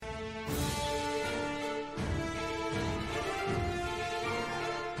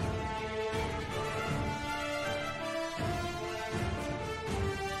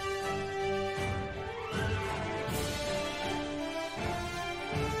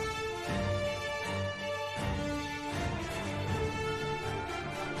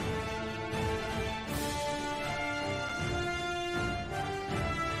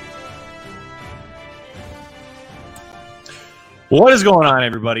What is going on,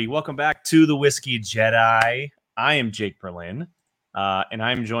 everybody? Welcome back to the Whiskey Jedi. I am Jake Berlin, and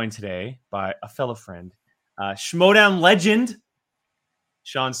I'm joined today by a fellow friend, Schmodown legend,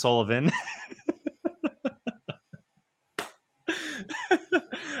 Sean Sullivan. A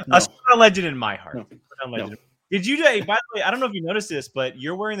Schmodown legend in my heart. No. Did you, by the way, I don't know if you noticed this, but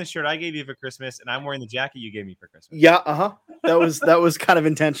you're wearing the shirt I gave you for Christmas, and I'm wearing the jacket you gave me for Christmas. Yeah, that was kind of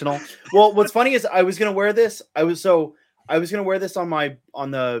intentional. Well, what's funny is I was gonna wear this. I was gonna wear this on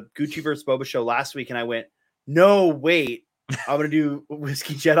the Gucci vs. Boba show last week, and I went, no, wait, I'm gonna do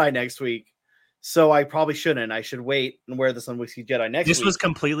Whiskey Jedi next week. So I probably shouldn't. I should wait and wear this on Whiskey Jedi next week. This was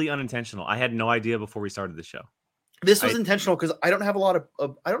completely unintentional. I had no idea before we started the show. This was intentional because I don't have a lot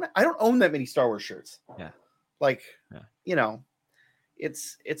of I don't own that many Star Wars shirts. Yeah. You know,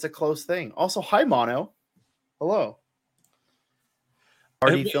 it's a close thing. Also, hi Mono. Hello.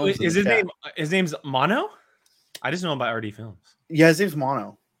 RD Films. Is his name's Mono? I just know him by RD Films. Yeah, his name's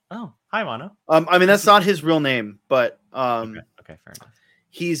Mono. Oh, hi Mono. I mean that's not his real name, but okay, fair enough.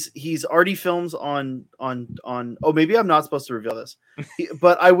 He's RD Films on oh, maybe I'm not supposed to reveal this.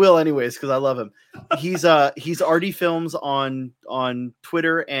 But I will anyways because I love him. He's RD Films on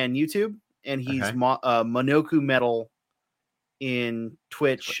Twitter and YouTube, and he's Monoku Metal in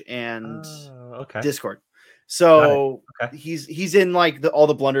Twitch and Discord. So he's in like all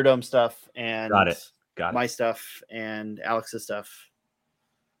the Blunderdome stuff and got it. My stuff and Alex's stuff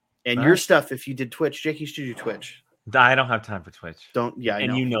and your stuff. If you did Twitch, Jake, you should do Twitch. I don't have time for Twitch. I and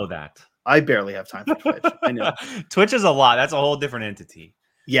know. You know that. I barely have time for Twitch. I know. Twitch is a lot. That's a whole different entity.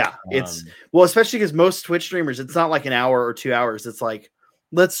 Yeah, it's especially because most Twitch streamers, it's not like an hour or 2 hours. It's like,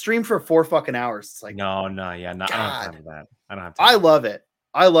 let's stream for 4 fucking hours. It's like, no, yeah, no, I don't have time for that. I don't have time. I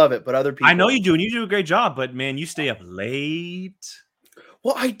love it, but other people, I know you do, and you do a great job. But man, you stay up late.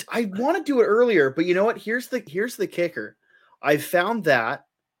 Well, I want to do it earlier, but you know what? Here's the kicker. I found that,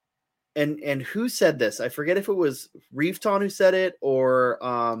 and who said this? I forget if it was Reefton who said it, or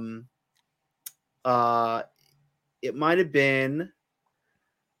it might have been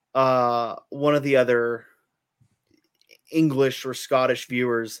one of the other English or Scottish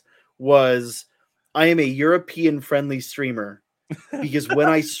viewers. Was I am a European friendly streamer because when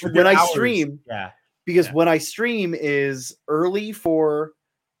I stream, when I stream is early or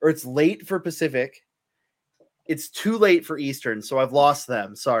it's late for Pacific. It's too late for Eastern, so I've lost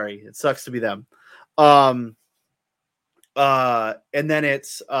them. Sorry, it sucks to be them. And then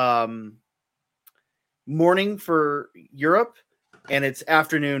it's morning for Europe, and it's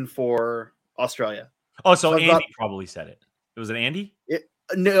afternoon for Australia. Oh, so Andy probably said it. Was it Andy?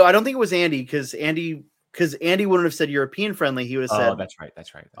 No, I don't think it was Andy because Andy wouldn't have said European friendly. He would have said, "Oh, that's right.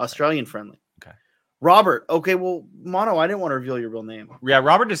 Australian friendly." Okay. Robert. Okay, well, Mono, I didn't want to reveal your real name. Yeah,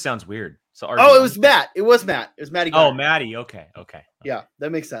 Robert just sounds weird. So it was Matt. It was Matt. It was Matty. Oh, Matty. Okay. Yeah,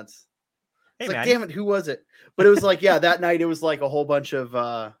 that makes sense. Hey, it's like, damn it, who was it? But it was like, yeah, that night it was like a whole bunch of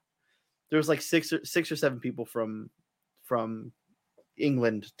there was like six or seven people from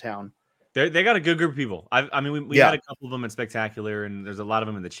England town. They got a good group of people. I mean, we had a couple of them in Spectacular, and there's a lot of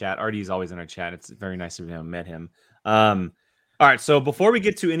them in the chat. RD's always in our chat. It's very nice to have met him. All right, so before we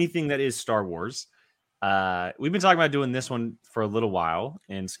get to anything that is Star Wars, we've been talking about doing this one for a little while,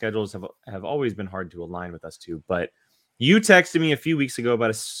 and schedules have always been hard to align with us too. But you texted me a few weeks ago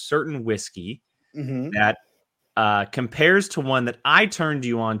about a certain whiskey that compares to one that I turned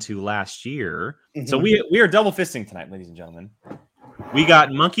you on to last year. So we are double fisting tonight, ladies and gentlemen. We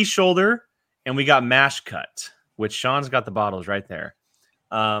got Monkey Shoulder and we got Mash Cut, which Sean's got the bottles right there.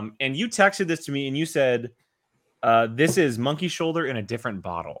 And you texted this to me and you said, this is Monkey Shoulder in a different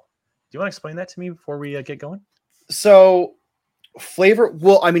bottle. Do you want to explain that to me before we get going? So flavor,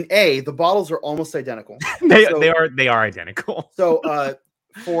 well, I mean, the bottles are almost identical. they are identical. So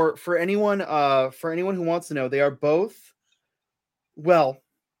for anyone who wants to know, they are both, well,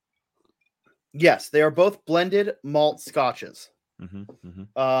 yes, they are both blended malt scotches.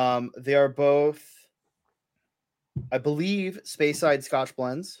 They are both, I believe, Speyside Scotch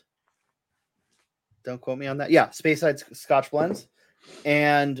blends. Don't quote me on that. Yeah, Speyside Scotch blends.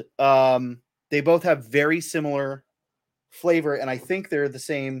 And they both have very similar flavor, and I think they're the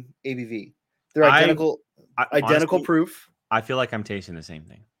same ABV. They're identical, identical honestly, proof. I feel like I'm tasting the same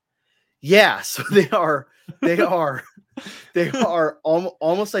thing. Yeah, so they are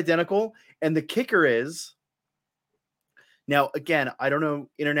almost identical. And the kicker is, now again, I don't know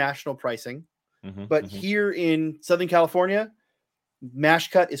international pricing, but here in Southern California,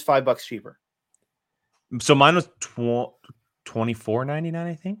 Mash Cut is $5 cheaper. So mine was $24.99,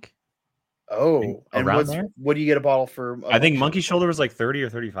 I think. Oh, and around there. What do you get a bottle for? I think Monkey Shoulder was like 30 or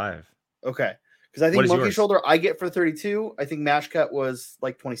 35. Okay, Because I think Monkey Shoulder I get for 32. I think Mash Cut was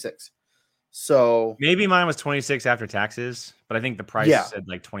like 26. So maybe mine was 26 after taxes, but I think the price said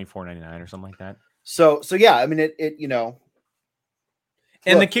like $24.99 or something like that. So yeah, I mean it you know.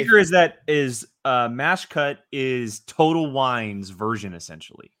 And look, the kicker is Mash Cut is Total Wine's version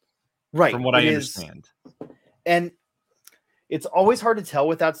essentially. Right. From what I understand. And it's always hard to tell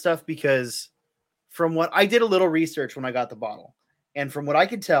with that stuff because from what I did a little research when I got the bottle, and from what I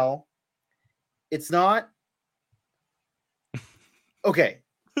could tell, it's not okay.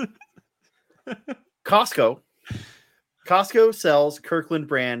 Costco sells Kirkland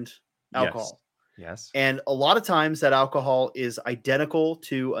brand alcohol. Yes. And a lot of times that alcohol is identical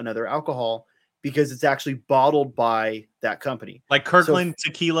to another alcohol because it's actually bottled by that company. Like Kirkland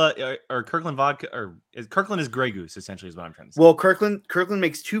tequila or Kirkland vodka, or Kirkland is Grey Goose, essentially, is what I'm trying to say. Well, Kirkland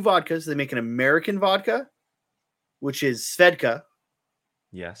makes two vodkas. They make an American vodka, which is Svedka.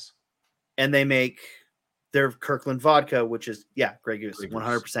 Yes. And they make their Kirkland vodka, which is, Grey Goose,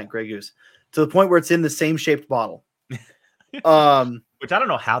 100% Grey Goose, to the point where it's in the same shaped bottle. Which I don't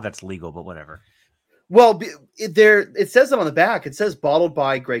know how that's legal, but whatever. Well, it says it on the back. It says bottled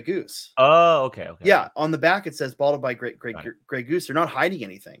by Grey Goose. Oh, okay. Yeah, on the back it says bottled by Grey Goose. They're not hiding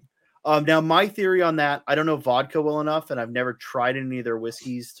anything. Now, my theory on that, I don't know vodka well enough, and I've never tried any of their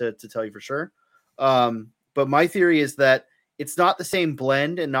whiskeys to tell you for sure. But my theory is that it's not the same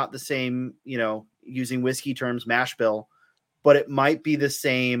blend and not the same, using whiskey terms, mash bill, but it might be the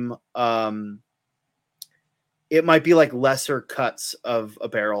same. It might be like lesser cuts of a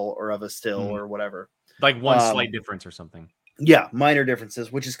barrel or of a still or whatever. Like one slight difference or something. Yeah, minor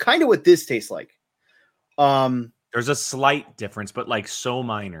differences, which is kind of what this tastes like. There's a slight difference, but like so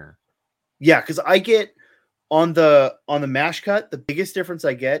minor. Yeah, because I get on the mash cut, the biggest difference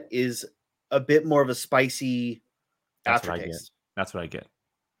I get is a bit more of a spicy aftertaste. That's what I get.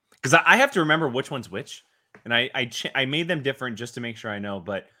 Because I have to remember which one's which, and I made them different just to make sure I know.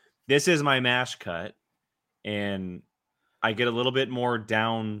 But this is my mash cut, and I get a little bit more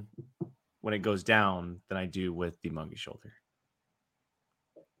down when it goes down than I do with the Monkey Shoulder.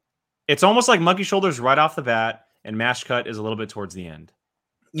 It's almost like Monkey Shoulder's right off the bat, and mash cut is a little bit towards the end.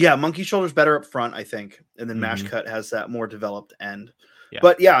 Yeah, Monkey Shoulder's better up front, I think, and then mash cut has that more developed end. Yeah.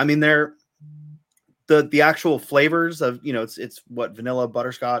 But yeah, I mean, they're the actual flavors of, it's what, vanilla,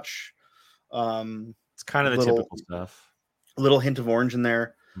 butterscotch. It's kind of the typical stuff. A little hint of orange in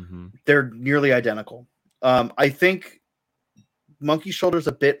there. Mm-hmm. They're nearly identical. I think Monkey Shoulder's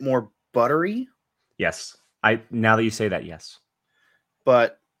a bit more buttery. Yes. Now that you say that, yes.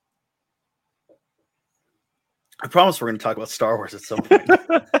 But I promise we're going to talk about Star Wars at some point.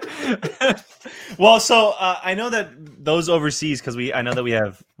 Well, so I know that those overseas, because I know that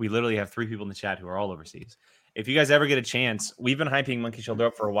we literally have 3 people in the chat who are all overseas. If you guys ever get a chance, we've been hyping Monkey Shoulder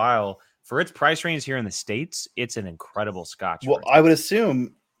up for a while. For its price range here in the States, it's an incredible Scotch. Well, I would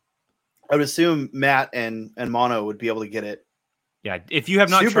assume Matt and Mono would be able to get it. Yeah, if you have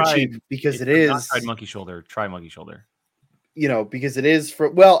not tried, cheap, because it is not tried Monkey Shoulder, try Monkey Shoulder. Because it is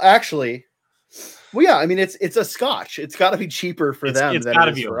actually. Well, yeah, I mean, it's a Scotch. It's got to be cheaper for them than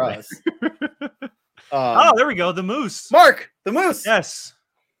it is for us. There we go. The Moose. Mark, the Moose. Yes.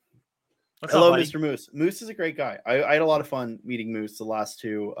 Hello, Mr. Moose. Moose is a great guy. I had a lot of fun meeting Moose the last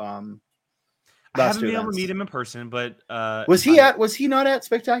two. I haven't been able to meet him in person, but was he not at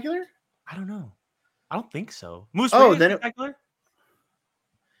Spectacular? I don't know. I don't think so. Moose. Spectacular.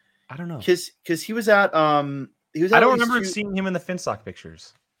 I don't know. Because he was at I don't remember seeing him in the Finstock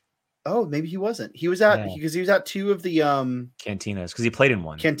pictures. Oh, maybe he wasn't. He was at because he was at 2 of the cantinas, because he played in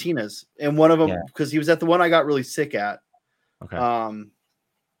one. Cantinas, and one of them because he was at the one I got really sick at. Okay.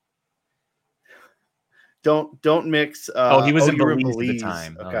 Don't mix. He was in Belize at the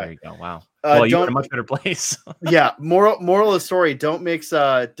time. Okay. Oh, there you go. Wow. Well, you're in a much better place. Yeah. Moral of the story: don't mix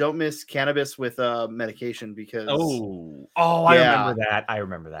cannabis with medication because. I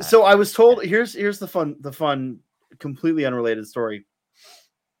remember that. So I was told. Here's the fun, completely unrelated story.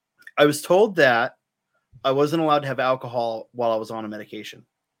 I was told that I wasn't allowed to have alcohol while I was on a medication.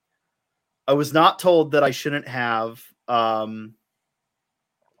 I was not told that I shouldn't have. So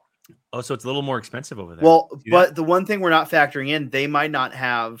it's a little more expensive over there. Well, but the one thing we're not factoring in, they might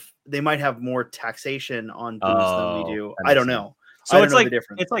have more taxation on booze than we do. I don't know. So it's like the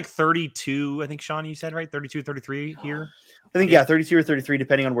difference. It's like 32. I think Sean, you said right, 32, 33 here. I think 32 or 33,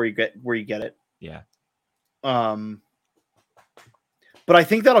 depending on where you get it. Yeah. But I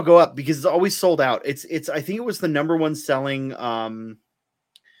think that'll go up because it's always sold out. I think it was the number one selling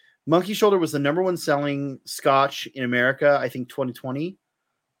Monkey Shoulder was the number one selling Scotch in America, I think 2020,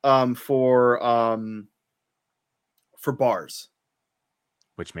 for bars.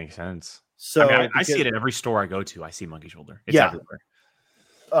 Which makes sense. So I mean, I see it at every store I go to. I see Monkey Shoulder. It's everywhere.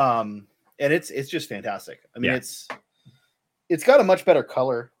 And it's just fantastic. I mean, it's got a much better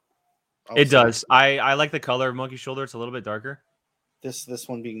color. It does. I like the color of Monkey Shoulder. It's a little bit darker. This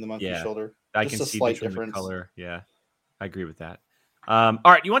one being the Monkey Shoulder. I can see the difference. Color. Yeah, I agree with that. All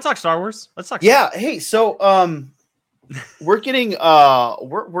right, you want to talk Star Wars? Let's talk. Yeah. Hey, so we're getting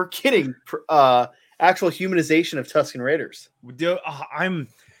actual humanization of Tusken Raiders. I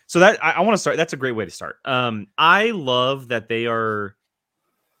want to start. That's a great way to start. I love that they are,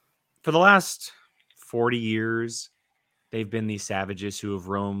 for the last 40 years, they've been these savages who have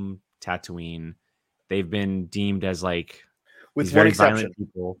roamed Tatooine. They've been deemed as like with these one very exception. violent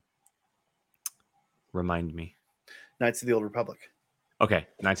people. Remind me. Knights of the Old Republic. Okay,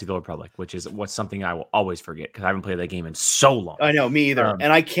 Knights of the Old Republic, which is something I will always forget because I haven't played that game in so long. I know, me either,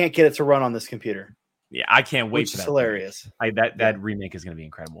 and I can't get it to run on this computer. Yeah, I can't wait. Which is hilarious. That remake is going to be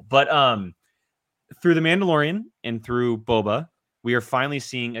incredible. But through the Mandalorian and through Boba, we are finally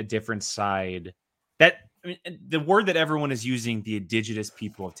seeing a different side. The word that everyone is using, the indigenous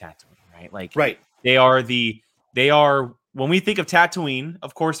people of Tatooine, right? Like, right. They are when we think of Tatooine,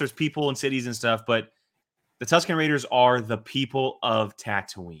 of course, there's people and cities and stuff, but the Tusken Raiders are the people of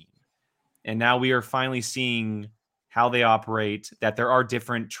Tatooine. And now we are finally seeing how they operate, that there are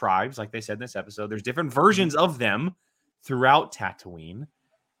different tribes, like they said in this episode. There's different versions of them throughout Tatooine.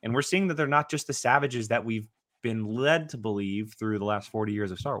 And we're seeing that they're not just the savages that we've been led to believe through the last 40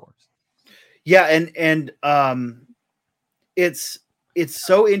 years of Star Wars. Yeah, and it's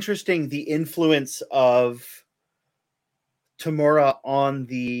so interesting, the influence of Tamura on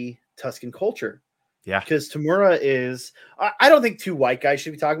the Tusken culture. Yeah. Because Tamura is, I don't think two white guys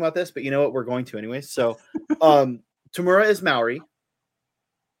should be talking about this, but you know what? We're going to anyway. So Tamura is Maori.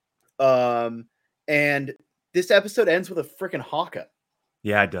 And this episode ends with a freaking haka.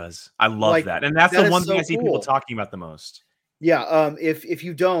 Yeah, it does. I love that. And that's the one thing I see people talking about the most. Yeah. If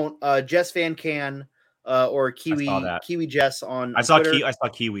you don't, Jess Van Can or Kiwi Jess on Twitter. I saw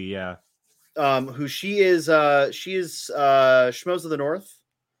Kiwi, yeah. Who she is Schmoes of the North.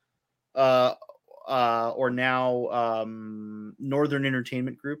 Or now Northern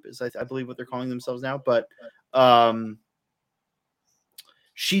Entertainment Group is I believe what they're calling themselves now. But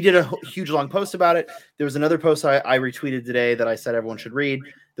she did a huge long post about it. There was another post I retweeted today that I said everyone should read.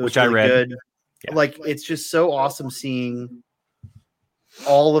 That was which really I read. Good. Yeah. Like, it's just so awesome seeing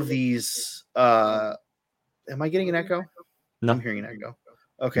all of these. Am I getting an echo? No, I'm hearing an echo.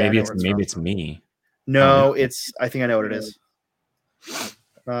 Okay, maybe it's me. No, I think I know what it is.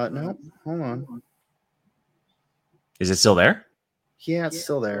 No, hold on. Is it still there? Yeah, it's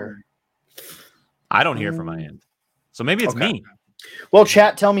still there. I don't hear from my end, so maybe it's me. Well,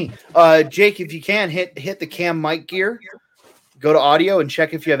 chat, tell me, Jake, if you can hit the cam mic gear, go to audio and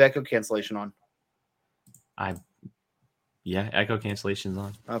check if you have echo cancellation on. Yeah, echo cancellation's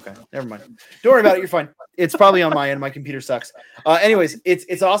on. Okay, never mind. Don't worry about it. You're fine. It's probably on my end. My computer sucks. Anyways,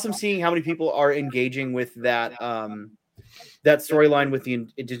 it's awesome seeing how many people are engaging with that that storyline with the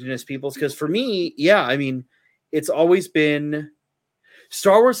indigenous peoples. Because for me, yeah, I mean, it's always been,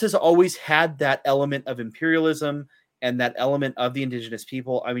 Star Wars has always had that element of imperialism and that element of the indigenous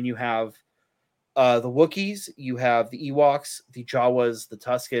people. I mean, you have the Wookiees, you have the Ewoks, the Jawas, the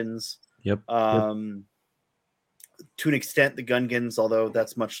Tuskens. Yep. To an extent, the Gungans, although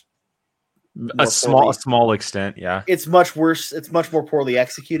that's much a small extent. Yeah, it's much worse. It's much more poorly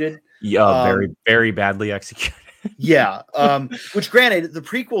executed. Yeah, very, very badly executed. Yeah. Which, granted, the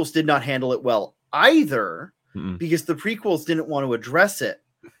prequels did not handle it well either, because the prequels didn't want to address it.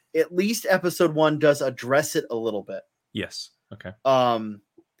 At least Episode 1 does address it a little bit. Yes. Okay.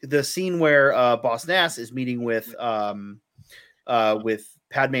 The scene where Boss Nass is meeting with Padme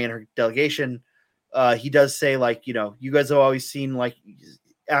and her delegation. He does say, like, you know, you guys have always seen like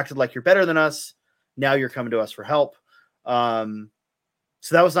acted like you're better than us. Now you're coming to us for help. So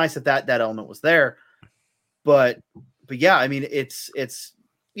that was nice that element was there. But yeah, I mean, it's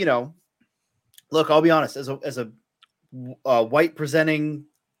you know, look, I'll be honest, as a white presenting,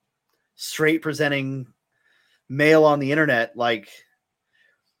 straight presenting male on the internet, like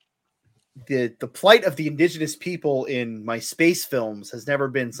the plight of the indigenous people in my space films has never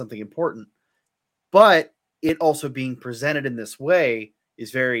been something important. But it also being presented in this way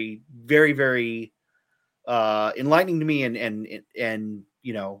is very, very, very enlightening to me, and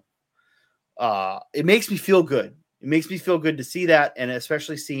you know, it makes me feel good. It makes me feel good to see that, and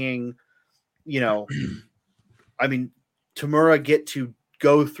especially seeing, you know, I mean, Tamura get to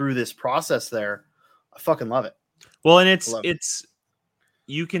go through this process there. I fucking love it. Well, and it's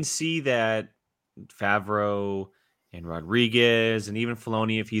you can see that Favreau and Rodriguez and even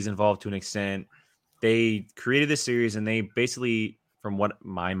Filoni, if he's involved to an extent, they created this series and they basically, from what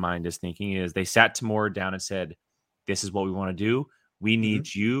my mind is thinking, is they sat Tamora down and said, this is what we want to do. We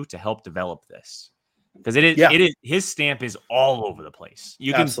need you to help develop this. Because it is his stamp is all over the place.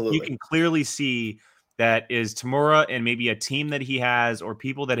 You can clearly see that is Tamura and maybe a team that he has or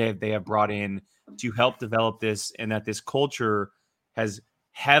people that they have brought in to help develop this, and that this culture has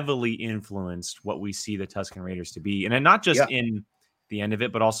heavily influenced what we see the Tusken Raiders to be. And then not just in the end of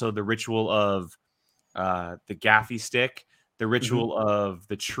it, but also the ritual of the gaffy stick, the ritual of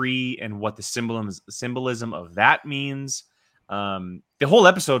the tree and what the symbolism of that means. The whole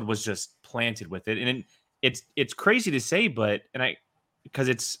episode was just planted with it. And it's crazy to say, because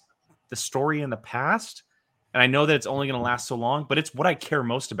it's the story in the past, and I know that it's only going to last so long, but it's what I care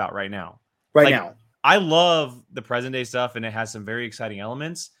most about right now. Now. I love the present day stuff, and it has some very exciting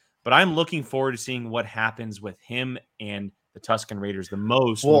elements, but I'm looking forward to seeing what happens with him and the Tusken Raiders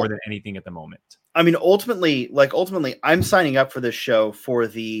more than anything at the moment. I mean, ultimately, I'm signing up for this show for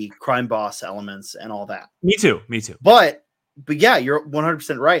the crime boss elements and all that. Me too. But yeah, you're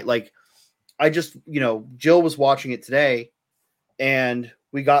 100% right. Like, I just, Jill was watching it today, and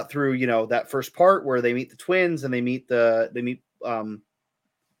we got through, that first part where they meet the twins and they meet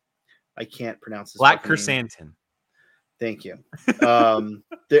I can't pronounce this. Black Chrysanthemum. Thank you.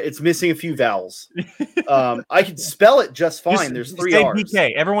 It's missing a few vowels. I can spell it just fine. There's 3 R's.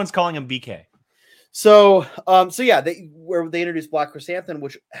 BK. Everyone's calling him BK. So yeah, they introduced Black Chrysanthemum,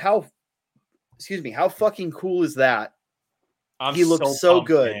 which how fucking cool is that? He looks so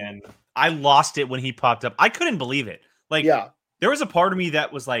good. Man. I lost it when he popped up. I couldn't believe it. There was a part of me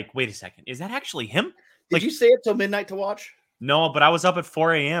that was like, wait a second, is that actually him? Did you stay up till midnight to watch? No, but I was up at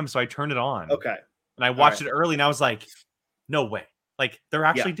 4 a.m., so I turned it on. Okay. And I watched it early, and I was like, no way. Like, they're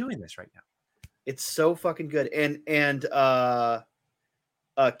actually doing this right now. It's so fucking good. And Cammy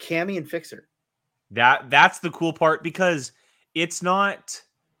and Fixer. That's the cool part, because it's not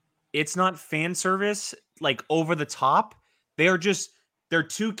fan service, like, over the top. They're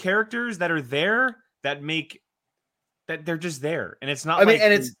 2 characters that are there that make that they're just there. And it's not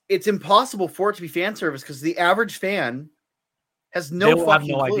it's impossible for it to be fan service, because the average fan has no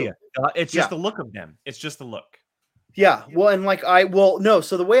fucking clue. Idea. It's just the look of them. It's just the look. Yeah. Well, and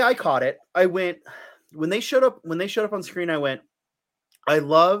so the way I caught it, I went, when they showed up on screen, I went,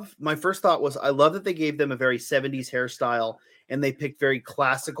 my first thought was, I love that they gave them a very 70s hairstyle, and they picked very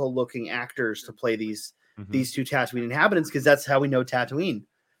classical looking actors to play these 2 Tatooine inhabitants, because that's how we know Tatooine.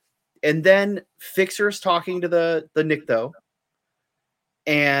 And then Fixer's talking to the Nikto,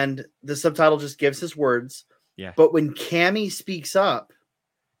 and the subtitle just gives his words. Yeah. But when Cammy speaks up,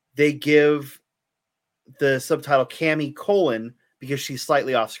 they give the subtitle Cammy : because she's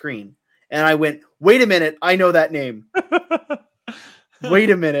slightly off screen. And I went, wait a minute, I know that name. Wait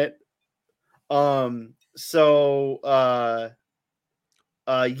a minute. I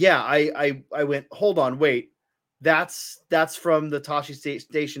went, hold on, wait. That's from the Tashi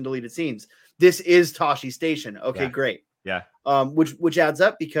Station deleted scenes. This is Tashi Station. Okay, great. Yeah. Which adds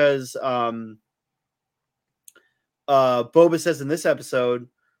up, because Boba says in this episode,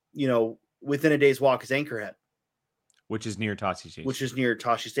 within a day's walk is Anchorhead, which is near Tashi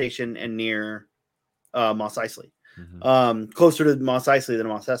Station and near Mos Eisley. Closer to Mos Eisley than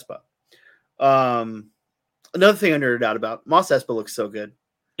Mos Espa. Another thing I nerded out about, Mos Espa looks so good.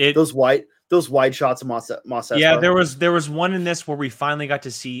 Those wide shots of Mos Espa. Yeah, there was one in this where we finally got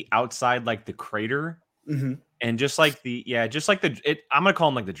to see outside, like, the crater. And just like I'm gonna call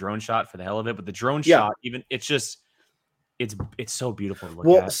them like the drone shot for the hell of it, but the drone shot, even it's so beautiful to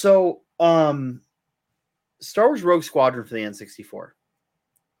look at. So Star Wars Rogue Squadron for the N64.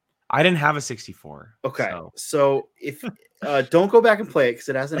 I didn't have a 64. Okay, so if don't go back and play it, because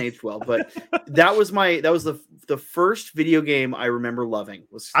it hasn't aged well. But that was the first video game I remember loving.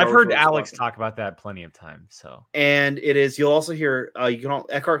 I've heard Alex talk about that plenty of times. So, and it is. You'll also hear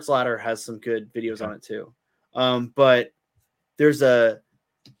Eckhart's Ladder has some good videos on it too. But there's a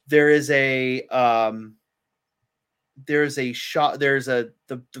shot. There's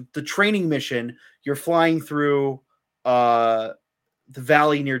the training mission. You're flying through the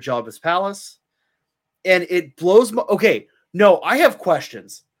valley near Jabba's palace, and it blows my. Okay, no, I have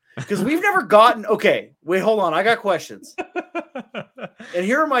questions, because we've never gotten. Okay, wait, hold on, I got questions, and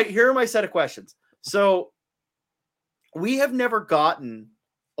here are my set of questions. So, we have never gotten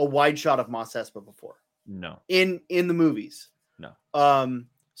a wide shot of Mos Espa before. No, in the movies. No.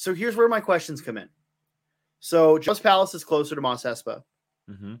 So here's where my questions come in. So Jabba's palace is closer to Mos Espa,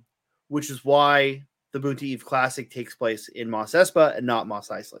 which is why the Boonta Eve Classic takes place in Mos Espa and not Mos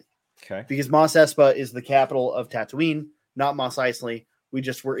Eisley. Okay. Because Mos Espa is the capital of Tatooine, not Mos Eisley. We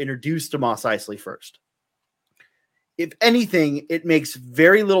just were introduced to Mos Eisley first. If anything, it makes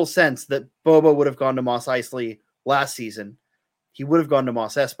very little sense that Boba would have gone to Mos Eisley last season. He would have gone to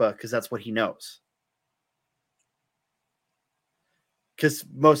Mos Espa because that's what he knows. Because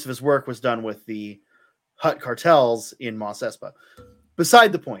most of his work was done with the Hutt cartels in Mos Espa.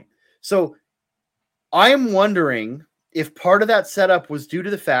 Beside the point. So I am wondering if part of that setup was due to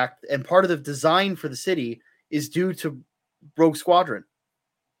the fact, and part of the design for the city is due to Rogue Squadron.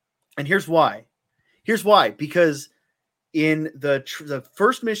 And here's why. Because in the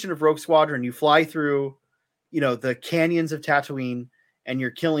first mission of Rogue Squadron, you fly through, the canyons of Tatooine, and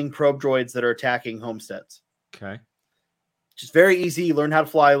you're killing probe droids that are attacking homesteads. Okay. Just very easy. You learn how to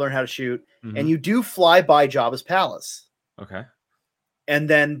fly, learn how to shoot, and you do fly by Jabba's palace. Okay. And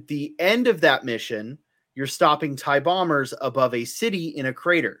then the end of that mission, you're stopping TIE bombers above a city in a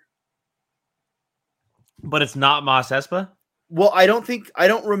crater. But it's not Mos Espa? Well, I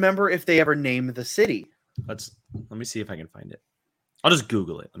don't remember if they ever named the city. Let me see if I can find it. I'll just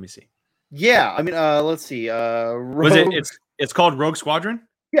Google it. Let me see. Yeah, I mean, let's see. Was it's called Rogue Squadron?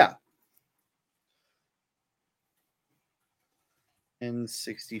 Yeah.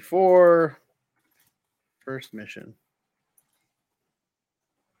 N64 first mission.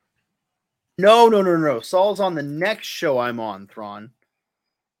 No. Saul's on the next show I'm on, Thrawn.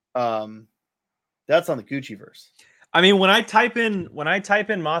 That's on the Gucciverse. I mean, when I type in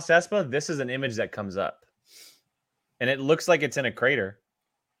Mos Espa, this is an image that comes up. And it looks like it's in a crater.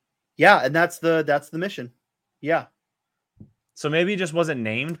 Yeah, and that's the mission. Yeah. So maybe it just wasn't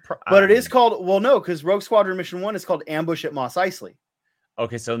named. But it is called, because Rogue Squadron Mission 1 is called Ambush at Mos Eisley.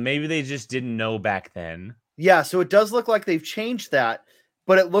 Okay, so maybe they just didn't know back then. Yeah, so it does look like they've changed that,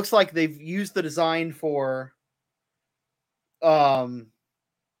 but it looks like they've used the design for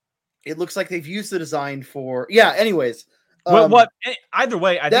anyways. What either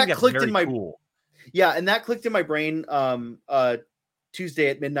way, I think that's clicked very in my cool. Yeah, and that clicked in my brain Tuesday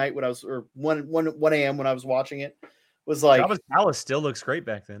at midnight when I was, or 1 a.m. when I was watching it. Was like, Jabba's palace still looks great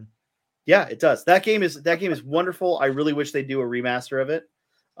back then. Yeah, it does. That game is wonderful. I really wish they do a remaster of it.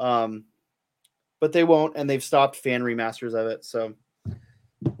 But they won't, and they've stopped fan remasters of it, so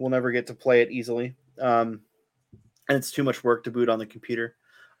we'll never get to play it easily. And it's too much work to boot on the computer.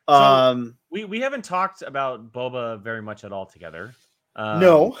 So we haven't talked about Boba very much at all together.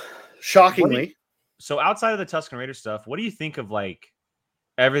 No, shockingly. So outside of the Tusken Raider stuff, what do you think of like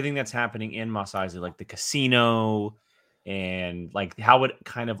everything that's happening in Mos Eisley, like the casino and like how it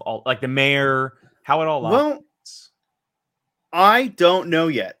kind of all, like the mayor, how it all operates? I don't know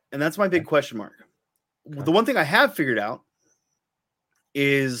yet, and that's my big question mark. Okay. The one thing I have figured out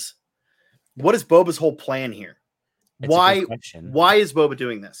is what is Boba's whole plan here? Why is Boba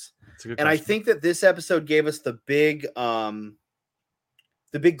doing this? And I think that this episode gave us the big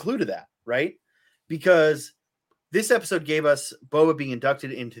clue to that, right? Because this episode gave us Boba being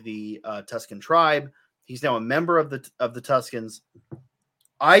inducted into the Tusken tribe. He's now a member of the Tuskens.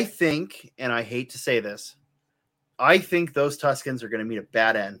 I think, and I hate to say this, I think those Tuskens are going to meet a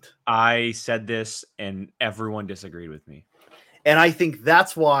bad end. I said this, and everyone disagreed with me. And I think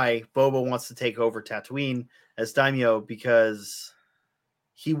that's why Boba wants to take over Tatooine as daimyo, because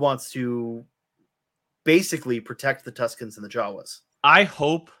he wants to basically protect the Tuskens and the Jawas. I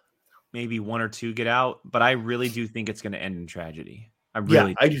hope maybe 1 or 2 get out, but I really do think it's going to end in tragedy. I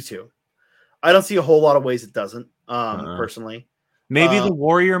do too. I don't see a whole lot of ways it doesn't, personally. Maybe the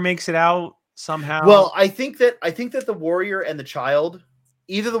warrior makes it out somehow. Well, I think that the warrior and the child,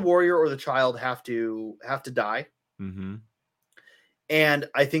 either the warrior or the child, have to die. Mm-hmm. And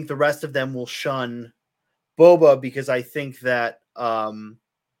I think the rest of them will shun Boba, because I think that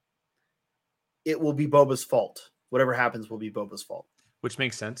it will be Boba's fault. Whatever happens will be Boba's fault. Which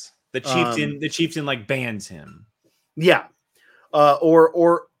makes sense. The chieftain like bans him. Yeah.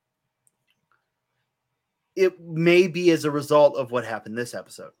 Or it may be as a result of what happened this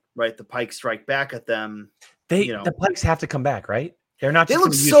episode, right? The Pikes strike back at them. The Pikes have to come back, right? They're not. They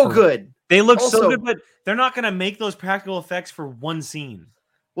look so good. They look so good, but they're not going to make those practical effects for one scene.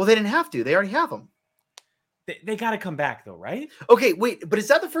 Well, they didn't have to. They already have them. They got to come back, though, right? Okay, wait. But is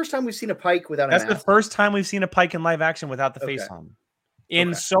that the first time we've seen a Pike without a mask? That's the first time we've seen a Pike in live action without the face on.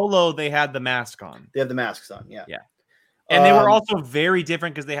 In Solo, they had the mask on. They have the masks on, yeah. Yeah. And they were also very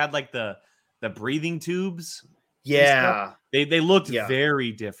different because they had like the breathing tubes. Yeah. They looked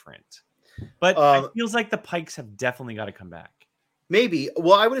very different. But it feels like the Pikes have definitely got to come back. Maybe.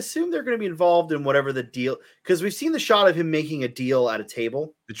 Well, I would assume they're going to be involved in whatever the deal, because we've seen the shot of him making a deal at a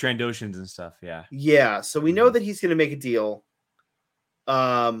table. The Trandoshans and stuff, yeah. Yeah, so we know that he's going to make a deal.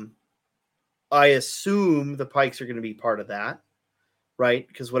 I assume the Pikes are going to be part of that, right?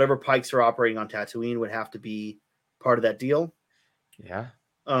 Because whatever Pikes are operating on Tatooine would have to be part of that deal. Yeah.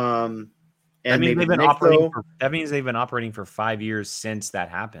 And that means maybe they've been Nick, operating that means they've been operating for 5 years since that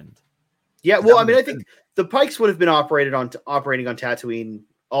happened. Yeah, well, I mean, I think the Pikes would have been operating on Tatooine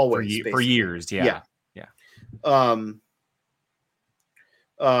always for years. Yeah.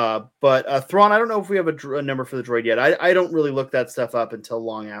 But Thrawn, I don't know if we have a number for the droid yet. I don't really look that stuff up until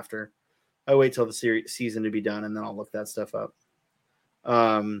long after. I wait till the season to be done, and then I'll look that stuff up.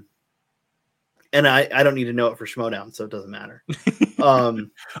 And I don't need to know it for Schmodown, so it doesn't matter.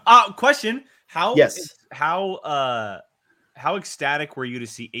 Question: How ecstatic were you to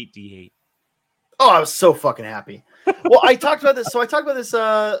see 8D8? Oh, I was so fucking happy. Well, I talked about this. So I talked about this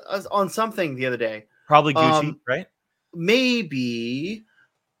on something the other day. Probably Gucci, right? Maybe.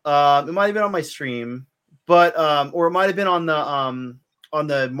 It might have been on my stream, but or it might have been on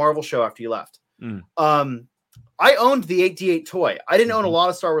the Marvel show after you left. I owned the 8D8 toy. I didn't own a lot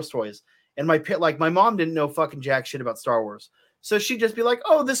of Star Wars toys, and my mom didn't know fucking jack shit about Star Wars, so she'd just be like,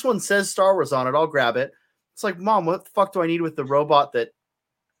 "Oh, this one says Star Wars on it. I'll grab it." It's like, Mom, what the fuck do I need with the robot that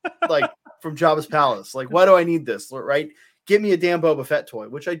like from Jabba's palace? Like, why do I need this? Right? Get me a damn Boba Fett toy,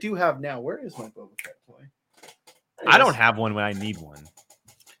 which I do have now. Where is my Boba Fett toy? I don't have one when I need one.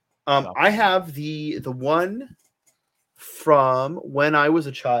 I have the one from when I was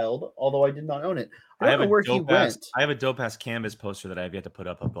a child, although I did not own it. I don't know where he went. I have a dope ass canvas poster that I have yet to put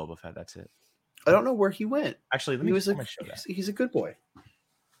up of Boba Fett. That's it. I don't know where he went. Actually, he's a good boy.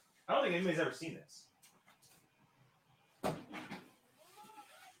 I don't think anybody's ever seen this.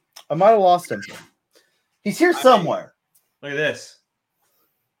 I might have lost him. He's here somewhere. Look at this.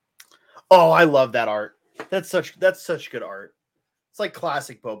 Oh, I love that art. That's such good art. It's like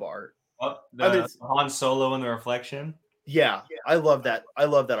classic Boba art. The Han Solo in the reflection. Yeah, I love that. I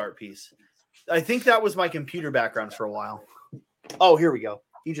love that art piece. I think that was my computer background for a while. Oh, here we go.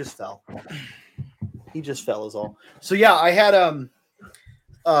 He just fell. He just fell is all. So yeah, I had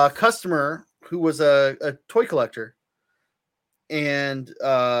a customer who was a toy collector, and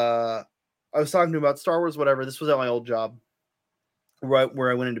I was talking to him about Star Wars, whatever. This was at my old job, right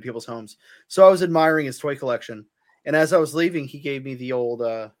where I went into people's homes. So I was admiring his toy collection, and as I was leaving, he gave me the old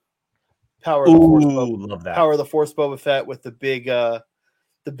Power of the Force Boba Fett with the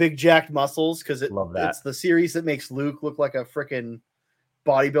big jacked muscles, because it's the series that makes Luke look like a freaking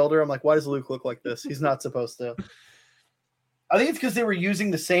bodybuilder. I'm like, why does Luke look like this? He's not supposed to. I think it's because they were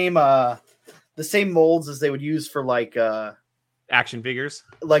using the same molds as they would use for like action figures,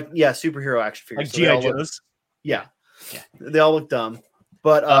 superhero action figures, like G.I. Joes. Yeah, they all look dumb.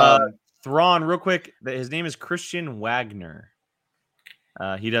 But Thrawn, real quick, his name is Christian Wagner.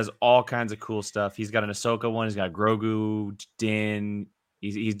 He does all kinds of cool stuff. He's got an Ahsoka one. He's got Grogu, Din.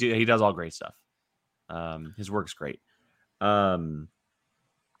 He does all great stuff. His work's great.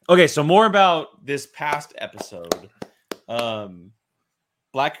 Okay, so more about this past episode.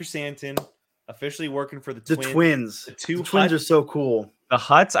 Black Chrysanthemum officially working for the twins. The twins are so cool. The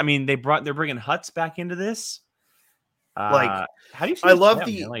Hutts. I mean, they're bringing Hutts back into this. How do you? I love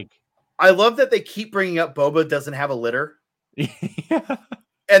I love that they keep bringing up Boba doesn't have a litter. Yeah.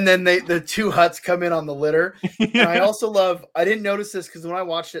 And then the two Hutts come in on the litter. And I also love, I didn't notice this because when I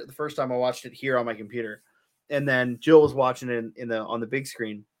watched it the first time, I watched it here on my computer. And then Jill was watching it on the big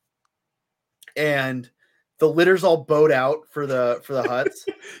screen. And the litter's all bowed out for the Hutts.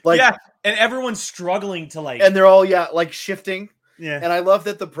 And everyone's struggling to and they're all shifting. Yeah. And I love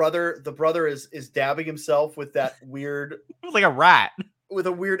that the brother is dabbing himself with that weird, like a rat. With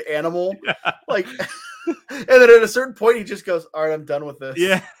a weird animal. Yeah. And then at a certain point he just goes, all right, I'm done with this.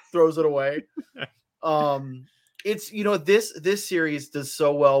 Yeah. Throws it away. It's, this series does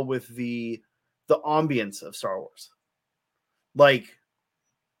so well with the ambience of Star Wars. Like,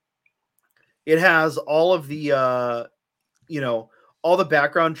 it has all of the all the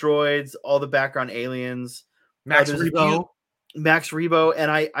background droids, all the background aliens, Max Rebo,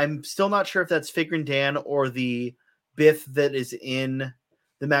 and I'm still not sure if that's Figrin Dan or the Biff that is in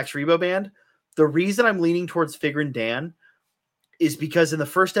the Max Rebo band. The reason I'm leaning towards Figrin Dan is because in the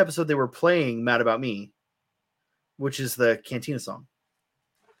first episode they were playing Mad About Me, which is the Cantina song.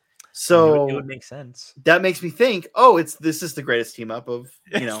 So it would make sense. That makes me think, this is the greatest team up of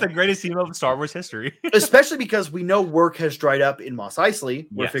the greatest team up of Star Wars history. Especially because we know work has dried up in Mos Eisley,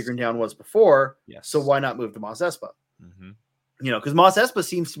 where Figrin Dan was before. Yes. So why not move to Mos Espa? Mm-hmm. Because Mos Espa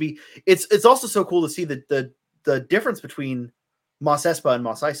seems to be. It's also so cool to see the difference between Mos Espa and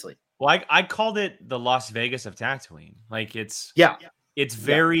Mos Eisley. Well, I called it the Las Vegas of Tatooine. Like it's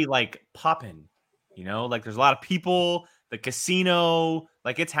very like poppin', like there's a lot of people. the casino,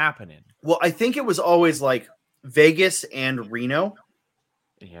 like it's happening. Well, I think it was always like Vegas and Reno.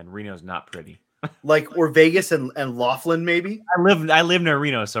 Yeah, and Reno's not pretty. Like, or Vegas and Laughlin, maybe. I live near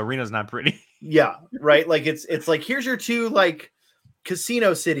Reno, so Reno's not pretty. Yeah, right. Like it's like, here's your two like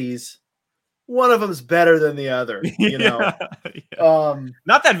casino cities. One of them's better than the other, you know. Yeah.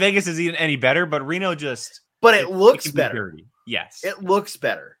 Not that Vegas is even any better, but Reno just. But it looks better. Dirty. Yes, it looks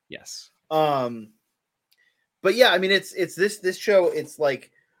better. Yes. But yeah, I mean, it's this show. It's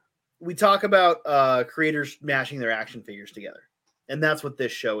like we talk about creators mashing their action figures together, and that's what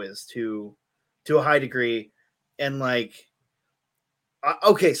this show is to a high degree. And like,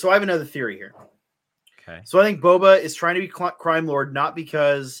 okay, so I have another theory here. Okay. So I think Boba is trying to be crime lord, not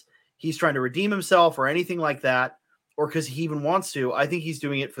because he's trying to redeem himself or anything like that, or because he even wants to. I think he's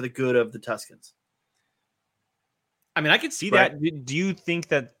doing it for the good of the Tuskens. I mean, I could see that. Do you think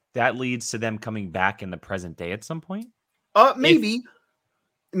that leads to them coming back in the present day at some point? Maybe.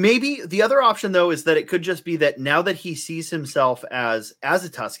 Maybe. The other option, though, is that it could just be that now that he sees himself as a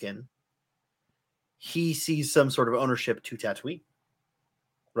Tusken, he sees some sort of ownership to Tatooine.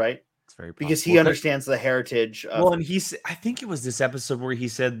 Right? It's very possible. Because he understands the heritage. Well, and I think it was this episode where he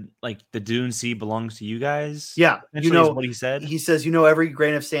said, like, the Dune Sea belongs to you guys. Yeah. You know what he said? He says, every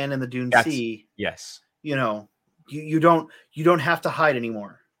grain of sand in the Dune Sea. Yes. You don't have to hide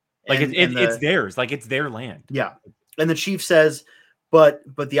anymore. Like it's theirs. Like it's their land. Yeah. And the chief says, but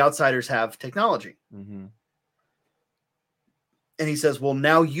the outsiders have technology. Mm-hmm. And he says, well,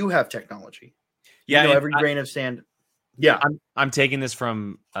 now you have technology. Yeah. Every grain of sand. Yeah. I'm taking this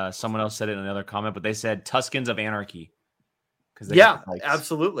from someone else said it in another comment, but they said Tuskens of Anarchy.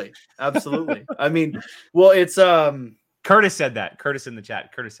 Absolutely. Absolutely. I mean, well, it's Curtis said that. Curtis in the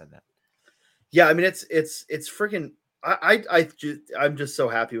chat. Curtis said that. Yeah, I mean it's freaking. I'm just so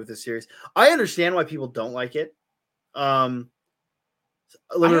happy with this series. I understand why people don't like it. Let me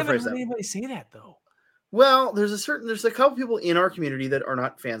rephrase that. Anybody say that though? Well, there's a couple people in our community that are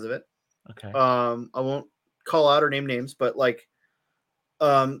not fans of it. Okay. I won't call out or name names, but like,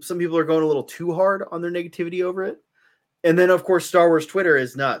 some people are going a little too hard on their negativity over it. And then of course Star Wars Twitter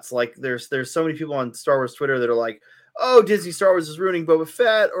is nuts. Like there's so many people on Star Wars Twitter that are like, oh, Disney Star Wars is ruining Boba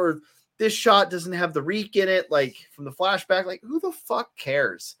Fett, or this shot doesn't have the reek in it, like from the flashback. Like, who the fuck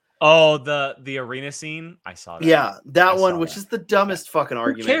cares? Oh, the arena scene. I saw that. Yeah, that one, which is the dumbest fucking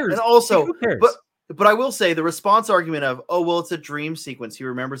argument. Who cares? And also, who cares? But I will say the response argument of, oh, well, it's a dream sequence. He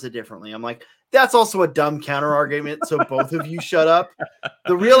remembers it differently. I'm like, that's also a dumb counter argument. So both of you shut up.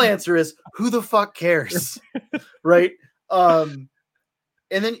 The real answer is, who the fuck cares? Right. And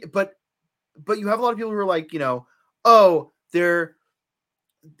then, but you have a lot of people who are like, oh, they're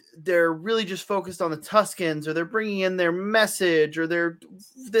really just focused on the Tuskens, or they're bringing in their message, or they're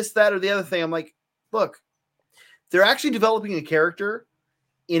this, that, or the other thing. I'm like, look, they're actually developing a character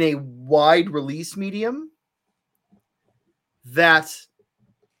in a wide release medium that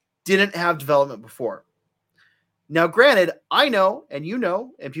didn't have development before. Now, granted, I know, and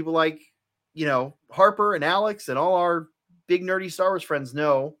and people like, Harper and Alex and all our big nerdy Star Wars friends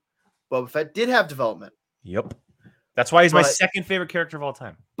know Boba Fett did have development. Yep. That's why he's my second favorite character of all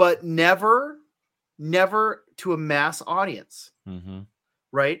time. But never to a mass audience. Mm-hmm.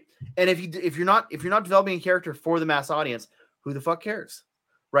 Right? And if you're not developing a character for the mass audience, who the fuck cares?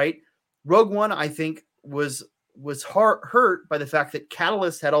 Right? Rogue One, I think, was hurt by the fact that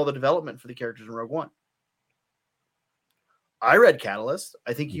Catalyst had all the development for the characters in Rogue One. I read Catalyst.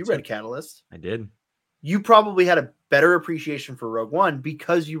 I think you read Catalyst. I did. You probably had a better appreciation for Rogue One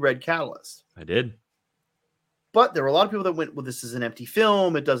because you read Catalyst. I did. But there were a lot of people that went, well, this is an empty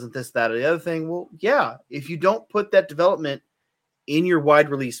film. It doesn't this, that, or the other thing. Well, yeah, if you don't put that development in your wide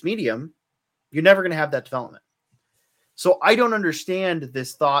release medium, you're never going to have that development. So I don't understand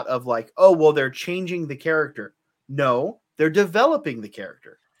this thought of like, oh, well, they're changing the character. No, they're developing the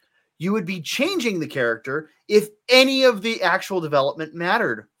character. You would be changing the character if any of the actual development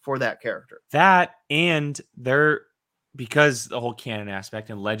mattered for that character. That, and because the whole canon aspect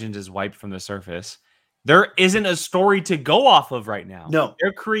and Legends is wiped from the surface, there isn't a story to go off of right now. No.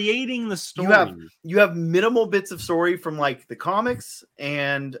 They're creating the story. You have minimal bits of story from like the comics,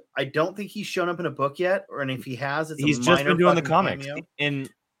 and I don't think he's shown up in a book yet, and if he has, he's just been doing the comics. And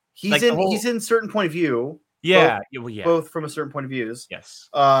he's in certain point of view. Yeah. Both from a certain point of views. Yes.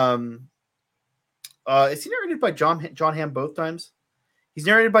 Is he narrated by John Hamm both times? He's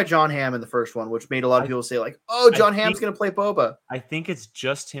narrated by John Hamm in the first one, which made a lot of people say like, oh, John Hamm's going to play Boba. I think it's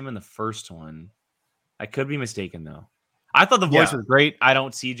just him in the first one. I could be mistaken though. I thought the voice was great. I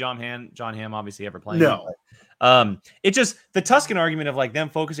don't see John Hamm obviously ever playing. No. It just the Tusken argument of like them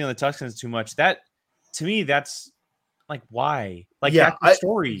focusing on the Tuskens too much. That to me, that's like why? Like that's the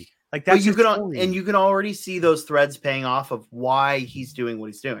story. Like that's you can already see those threads paying off of why he's doing what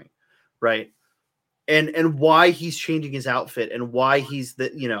he's doing, right? And why he's changing his outfit and why he's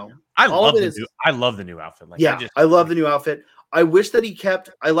the I love the new outfit. Like I love the new outfit. I wish that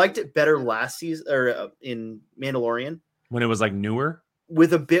I liked it better last season or in Mandalorian when it was like newer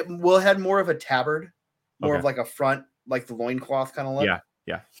with a bit. Well, it had more of a tabard, more of like a front, like the loincloth kind of look.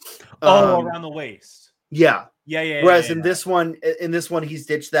 Yeah. Around the waist. Yeah. Whereas in this one, he's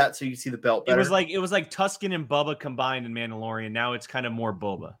ditched that, so you see the belt better. It was like Tusken and Bubba combined in Mandalorian. Now it's kind of more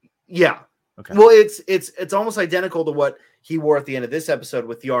Boba. Yeah. Okay. Well, it's almost identical to what he wore at the end of this episode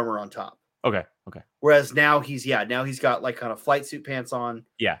with the armor on top. Okay. Whereas now he's got like kind of flight suit pants on.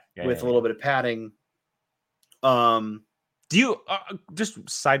 With a little bit of padding. Do you just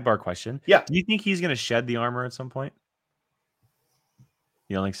sidebar question? Yeah. Do you think he's going to shed the armor at some point?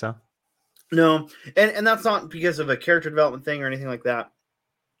 You don't think so? No, and that's not because of a character development thing or anything like that.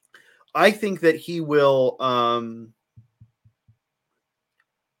 I think that he will.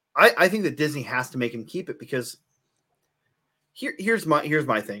 I think that Disney has to make him keep it because here's my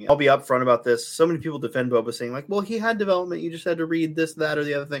thing. I'll be upfront about this. So many people defend Boba, saying like, "Well, he had development. You just had to read this, that, or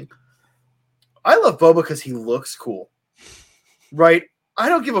the other thing." I love Boba because he looks cool, right? I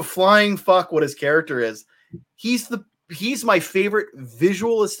don't give a flying fuck what his character is. He's my favorite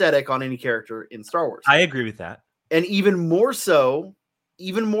visual aesthetic on any character in Star Wars. I agree with that. And even more so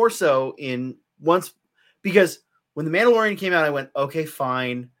in once, because when The Mandalorian came out, I went, okay,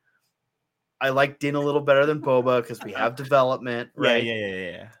 fine. I like Din a little better than Boba because we have development, right?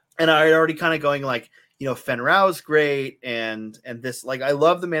 Yeah. And I already kind of going like, Fen Rao's great, and this, like, I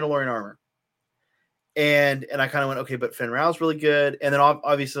love the Mandalorian armor. And I kind of went, okay, but Fen Rao's really good. And then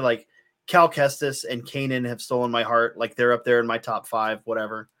obviously, like, Cal Kestis and Kanan have stolen my heart. Like, they're up there in my top 5,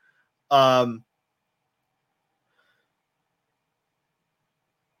 whatever. But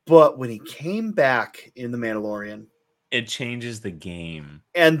when he came back in The Mandalorian, it changes the game.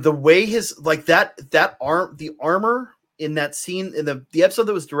 And the way the armor in that scene, in the episode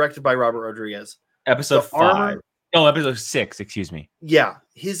that was directed by Robert Rodriguez. Episode 5. Episode 6, excuse me. Yeah.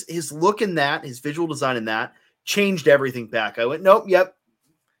 His look in that, his visual design in that, changed everything back. I went, nope, yep.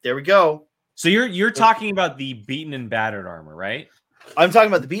 There we go. So you're talking about the beaten and battered armor, right? I'm talking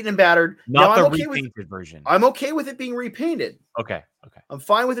about the beaten and battered. Not the repainted version. I'm okay with it being repainted. Okay. I'm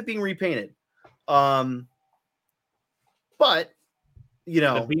fine with it being repainted. But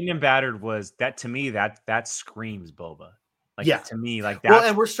the beaten and battered was that, to me, that screams Boba. Like, to me, like that. Well,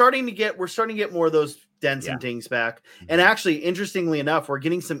 and we're starting to get more of those dents and dings back. And actually, interestingly enough, we're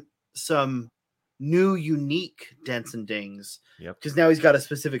getting some new unique dents and dings. Yep. Because now he's got a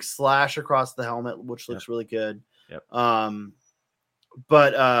specific slash across the helmet, which looks really good. Yep.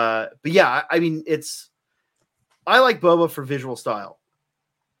 But yeah, I mean, I like Boba for visual style.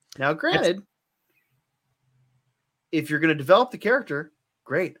 Now, granted, if you're going to develop the character,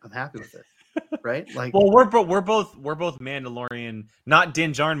 great. I'm happy with it. Right? Like, well, we're both Mandalorian, not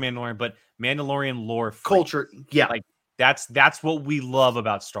Din Djarin Mandalorian, but Mandalorian lore culture. Yeah. Like that's what we love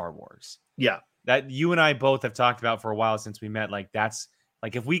about Star Wars. Yeah. That you and I both have talked about for a while since we met. Like, that's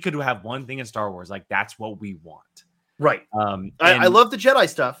like, if we could have one thing in Star Wars, like, that's what we want. Right. I love the Jedi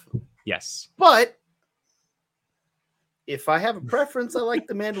stuff. Yes. But if I have a preference, I like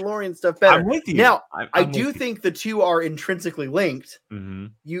the Mandalorian stuff better. I'm with you. Now, I do think the two are intrinsically linked. Mm-hmm.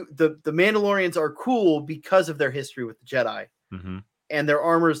 The Mandalorians are cool because of their history with the Jedi. Mm-hmm. And their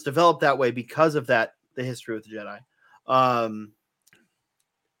armor is developed that way because of the history with the Jedi.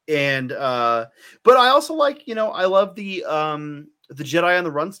 But I also like, I love the Jedi on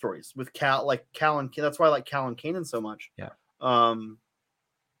the Run stories with Cal and that's why I like Cal and Kanan so much. Yeah. I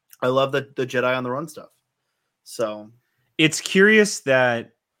love the Jedi on the Run stuff. So it's curious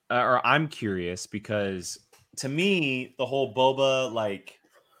that, or I'm curious because to me, the whole Boba, like,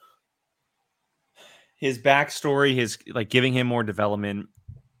 his backstory, his, like, giving him more development,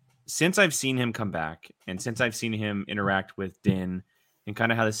 since I've seen him come back and since I've seen him interact with Din and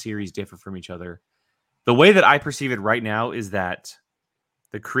kind of how the series differ from each other, the way that I perceive it right now is that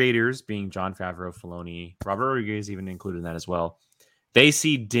the creators, being Jon Favreau, Filoni, Robert Rodriguez even included in that as well, they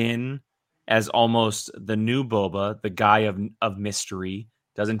see Din as almost the new Boba, the guy of mystery,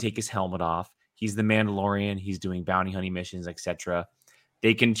 doesn't take his helmet off. He's the Mandalorian. He's doing bounty hunting missions, etc.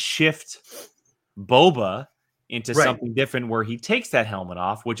 They can shift Boba into something different where he takes that helmet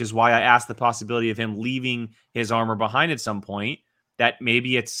off, which is why I asked the possibility of him leaving his armor behind at some point, that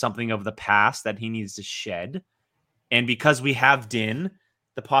maybe it's something of the past that he needs to shed. And because we have Din,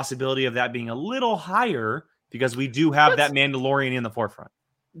 the possibility of that being a little higher because we do have that Mandalorian in the forefront.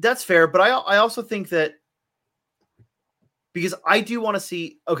 That's fair, but I also think that because I do want to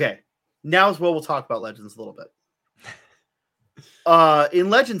see. Okay, now as well, we'll talk about Legends a little bit. In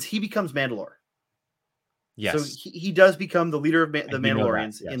Legends, he becomes Mandalore. Yes. So he does become the leader of the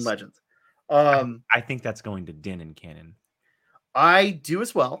Mandalorians in Legends. I think that's going to Din in canon. I do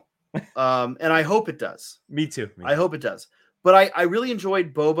as well. And I hope it does. Me too. I hope it does. But I really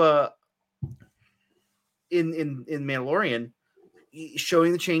enjoyed Boba in Mandalorian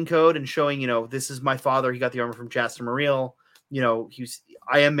showing the chain code and showing, this is my father. He got the armor from Jaster Muriel.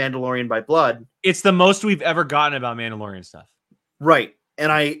 I am Mandalorian by blood. It's the most we've ever gotten about Mandalorian stuff. Right.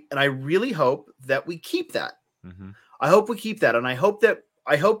 And I really hope that we keep that. Mm-hmm. I hope we keep that. And I hope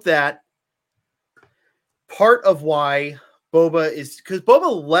that part of why Boba is because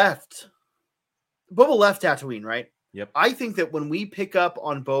Boba left Tatooine, right? Yep. I think that when we pick up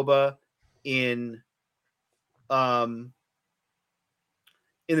on Boba in The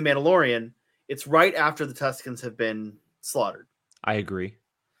Mandalorian, it's right after the Tuscans have been slaughtered. I agree.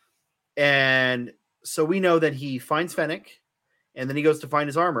 And so we know that he finds Fennec, and then he goes to find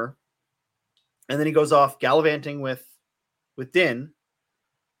his armor, and then he goes off gallivanting with Din,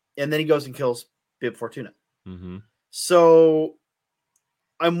 and then he goes and kills Bib Fortuna. Mm-hmm. So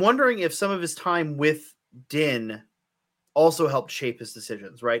I'm wondering if some of his time with Din also helped shape his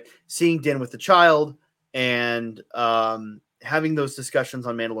decisions, right? Seeing Din with the child and having those discussions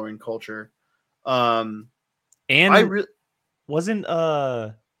on Mandalorian culture. And wasn't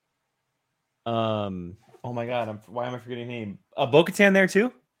oh my god, why am I forgetting his name? Bo-Katan there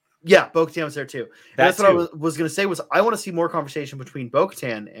too? Yeah, Bo-Katan was there too. That's what I was going to say was I want to see more conversation between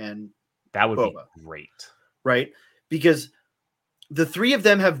Bo-Katan and that would Boba. Be great. Right? Because the three of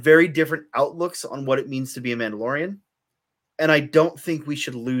them have very different outlooks on what it means to be a Mandalorian. And I don't think we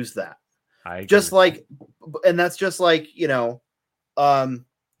should lose that. Just like, and that's just like, Qui-Gon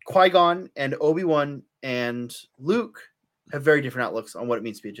and Obi-Wan and Luke have very different outlooks on what it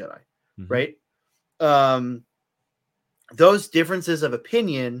means to be a Jedi. Mm-hmm. Right? Those differences of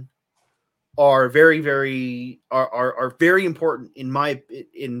opinion are very, very are very important in my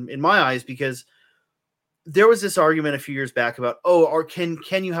eyes, because there was this argument a few years back about,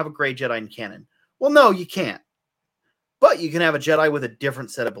 can you have a gray Jedi in canon? Well, no, you can't. But you can have a Jedi with a different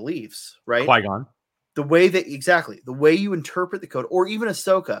set of beliefs, right? Qui-Gon. The way you interpret the code, or even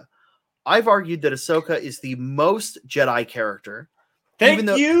Ahsoka. I've argued that Ahsoka is the most Jedi character. Even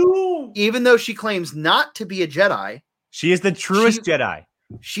though she claims not to be a Jedi, she is the truest Jedi.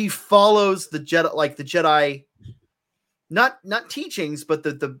 She follows the Jedi, like the Jedi, not teachings, but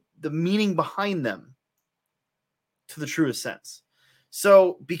the meaning behind them to the truest sense.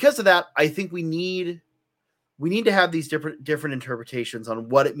 So because of that, I think we need to have these different interpretations on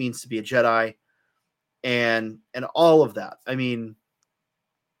what it means to be a Jedi and all of that. I mean,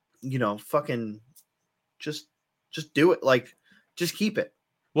 fucking just do it. Like, just keep it.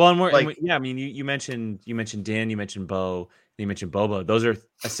 Well, I mean, you mentioned Din, you mentioned Bo, you mentioned Boba. Those are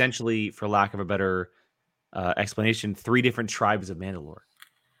essentially, for lack of a better explanation, three different tribes of Mandalore.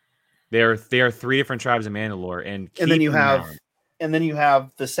 They are three different tribes of Mandalore, and then you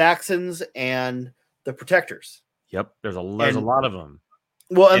have the Saxons and the Protectors. Yep, there's a lot of them.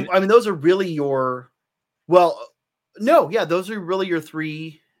 Well, I mean, those are really those are really your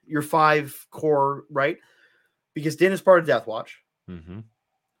five core, right? Because Din is part of Death Watch. Mm-hmm.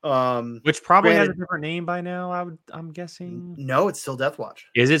 Which probably has a different name by now. I'm guessing. No, it's still Death Watch.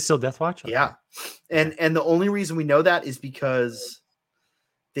 Is it still Death Watch? Okay. Yeah, and the only reason we know that is because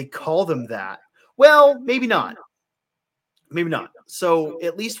they call them that. Well, maybe not. So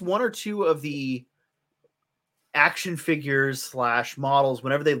at least one or two of the action figures / models,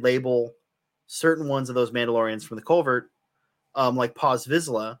 whenever they label certain ones of those Mandalorians from the Culvert, like Paz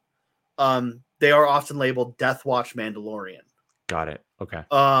Vizsla, they are often labeled Death Watch Mandalorian. Got it. Okay.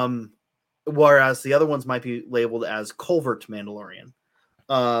 Whereas the other ones might be labeled as Culvert Mandalorian.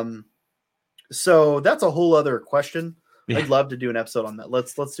 So that's a whole other question. Yeah. I'd love to do an episode on that.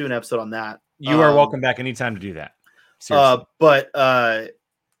 Let's do an episode on that. You are welcome back anytime to do that. Seriously. But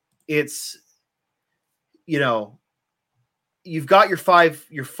it's, you've got your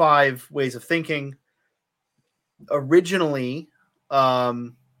five ways of thinking. Originally,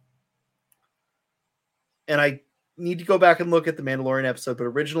 and I need to go back and look at the Mandalorian episode, but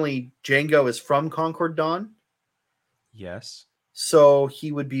originally Jango is from Concord Dawn. Yes. So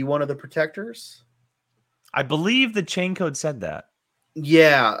he would be one of the Protectors. I believe the chain code said that.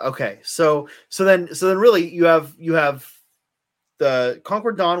 Yeah. Okay. So then really you have the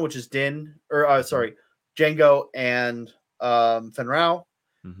Concord Dawn, which is Din, or Jango and Fen Rao.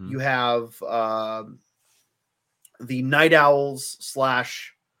 Mm-hmm. You have the Night Owls /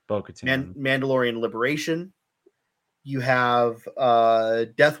 Bo-Katan. Mandalorian Liberation. You have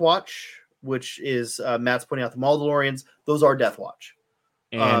Death Watch, which is Matt's pointing out the Mandalorians. Those are Death Watch.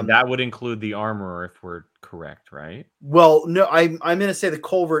 And that would include the armor, if we're correct, right? Well, no, I'm going to say the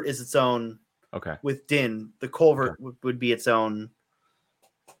culvert is its own. Okay. With Din, the culvert would be its own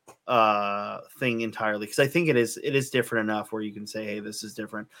thing entirely, because I think it is different enough where you can say, hey, this is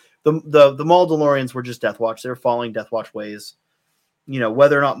different. The Mandalorians were just Death Watch. They're following Death Watch ways.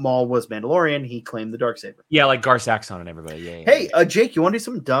 Whether or not Maul was Mandalorian, he claimed the Darksaber. Yeah, like Gar Saxon and everybody. Yeah. Hey, Jake, you want to do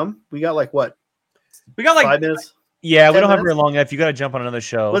something dumb? We got like what? We got like 5 minutes. Yeah, we don't have very long enough. You got to jump on another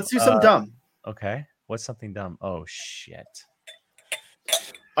show. Let's do something dumb. Okay. What's something dumb? Oh shit.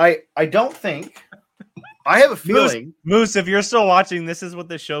 I don't think. I have a feeling. Moose, if you're still watching, this is what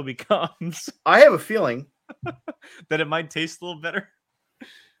the show becomes. I have a feeling that it might taste a little better.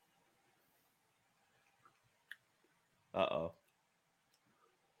 Uh-oh.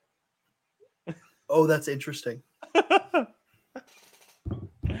 Oh, that's interesting.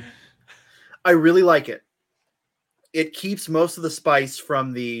 I really like it. It keeps most of the spice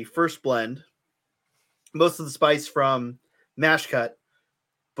from the first blend, most of the spice from mash cut.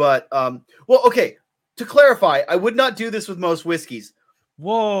 But, okay. To clarify, I would not do this with most whiskeys.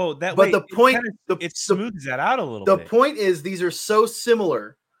 Whoa, it smooths that out a little bit. The point is, these are so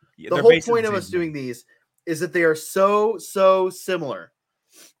similar. The whole point of us doing these is that they are so similar.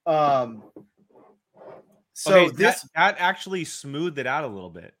 So that actually smoothed it out a little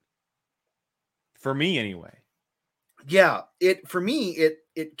bit. For me, anyway. Yeah, it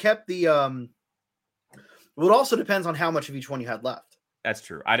kept the well, it also depends on how much of each one you had left. That's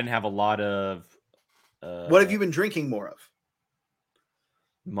true. I didn't have a lot of what have you been drinking more of?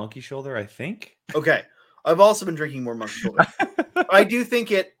 Monkey Shoulder, I think. Okay. I've also been drinking more Monkey Shoulder. I do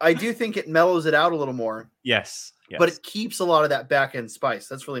think it mellows it out a little more. Yes. But it keeps a lot of that back end spice.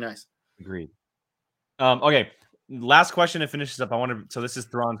 That's really nice. Agreed. Okay. Last question to finish this up. So this is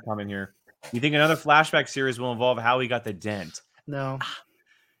Thrawn's comment here. You think another flashback series will involve how he got the dent? No.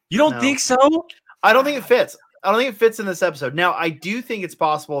 You don't think so? I don't think it fits. I don't think it fits in this episode. Now, I do think it's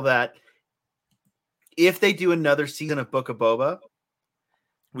possible that if they do another season of Book of Boba,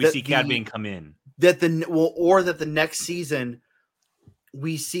 we see Cad Bane come in. Or that the next season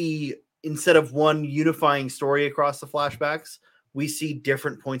we see, instead of one unifying story across the flashbacks, we see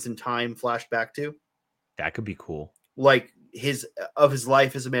different points in time flashback to. That could be cool. Like his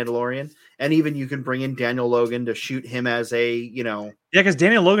life as a Mandalorian, and even you can bring in Daniel Logan to shoot him as a, because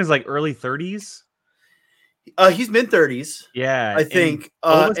Daniel Logan's like early 30s. He's mid-30s. Yeah, I think.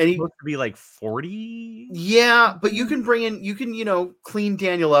 And he's supposed to be like 40. Yeah, but you can clean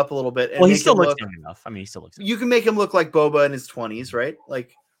Daniel up a little bit. And he still looks young enough. I mean, he still looks. You can make him look like Boba in his 20s, right?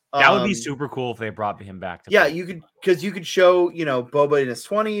 Like that would be super cool if they brought him back. You could, because you could show Boba in his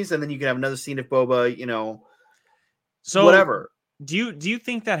 20s, and then you could have another scene of Boba, so whatever. Do you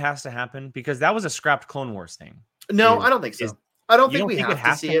think that has to happen? Because that was a scrapped Clone Wars thing. No, I don't think so. I don't think we have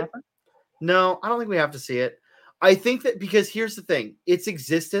to see it. No, I don't think we have to see it. I think that because here's the thing, its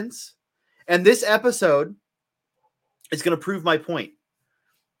existence, and this episode is going to prove my point.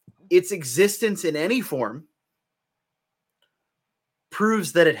 Its existence in any form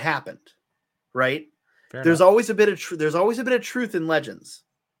proves that it happened, right? There's always a bit of truth in legends.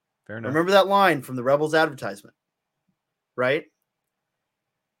 Fair enough. Remember that line from the Rebels advertisement, right?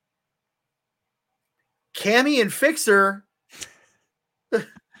 Cammy and Fixer,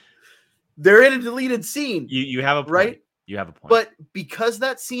 they're in a deleted scene. You have a point. Right? You have a point. But because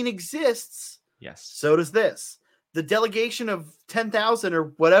that scene exists, yes, so does this. The delegation of 10,000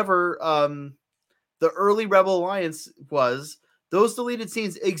 or whatever the early Rebel Alliance was, those deleted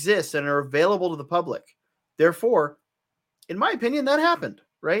scenes exist and are available to the public. Therefore, in my opinion, that happened,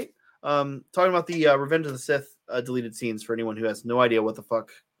 right? Talking about the Revenge of the Sith deleted scenes for anyone who has no idea what the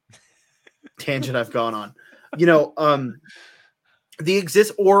fuck tangent I've gone on. The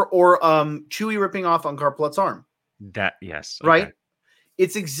exist or Chewie ripping off Unkar Plutt's arm. That yes, okay. Right.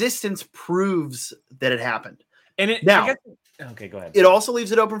 Its existence proves that it happened. And it now, okay, go ahead. It also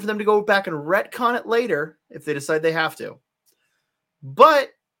leaves it open for them to go back and retcon it later if they decide they have to.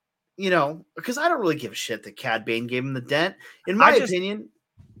 But because I don't really give a shit that Cad Bane gave him the dent. In my opinion,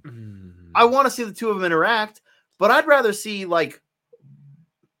 I want to see the two of them interact, but I'd rather see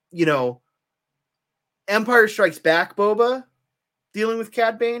Empire Strikes Back Boba dealing with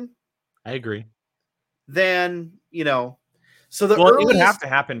Cad Bane. I agree. Then it would have to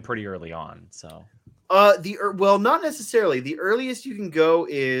happen pretty early on. So not necessarily. The earliest you can go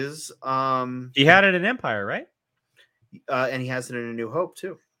is he had it in Empire, right? And he has it in A New Hope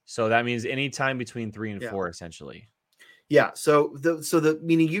too. So that means any time between 3 and 4, essentially. Yeah. So the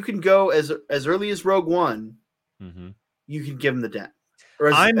meaning you can go as early as Rogue One, you can give him the dent.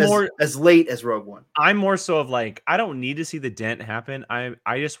 Or as late as Rogue One. I'm more so of like, I don't need to see the dent happen. I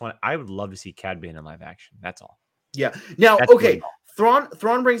would love to see Cad Bane in live action. That's all. Yeah. Now, That's okay, really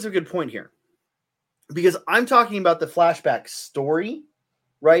Thrawn brings a good point here. Because I'm talking about the flashback story,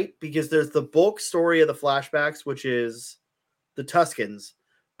 right? Because there's the bulk story of the flashbacks, which is the Tuskens.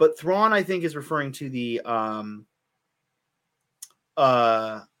 But Thrawn, I think, is referring to the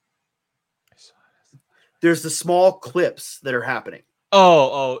there's the small clips that are happening.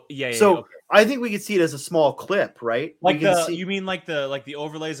 Yeah. So okay. I think we could see it as a small clip, right? Like you mean like the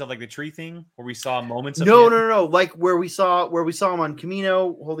overlays of like the tree thing where we saw moments of No. Like where we saw him on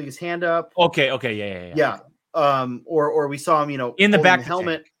Camino holding his hand up. Okay, yeah. Or we saw him, in the back the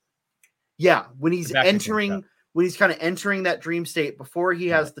helmet. Tank. Yeah, when he's entering, when he's kind of entering that dream state before he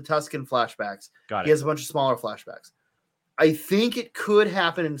has the Tusken flashbacks. He has a bunch of smaller flashbacks. I think it could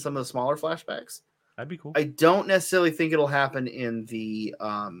happen in some of the smaller flashbacks. That'd be cool. I don't necessarily think it'll happen in the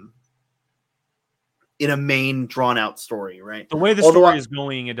in a main drawn out story, right? The way the story is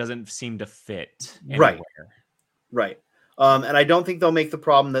going, it doesn't seem to fit anywhere. Right. And I don't think they'll make the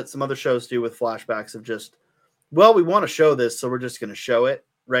problem that some other shows do with flashbacks of just, well, we want to show this, so we're just going to show it,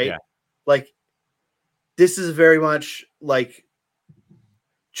 right? Yeah. Like, this is very much like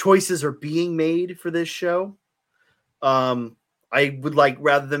choices are being made for this show. I would like,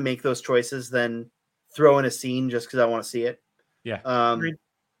 rather than make those choices than throw in a scene just because I want to see it. Yeah. I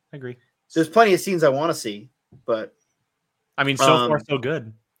agree. There's plenty of scenes I want to see, but I mean, so far so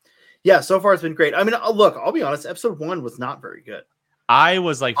good. Yeah, so far it's been great. I mean, look, I'll be honest, episode 1 was not very good. I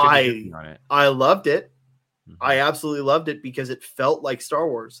was like 50-50 on it. I loved it. I absolutely loved it because it felt like Star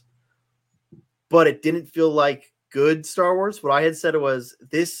Wars. But it didn't feel like good Star Wars. What I had said was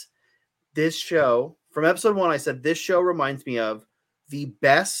this show, from episode 1, I said this show reminds me of the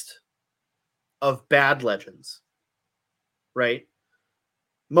best of bad Legends. Right?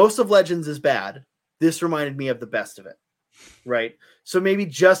 Most of Legends is bad. This reminded me of the best of it. Right? So maybe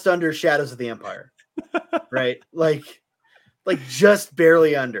just under Shadows of the Empire. Right? Like just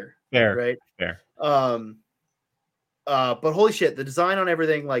barely under. Fair. Right? Fair. But holy shit, the design on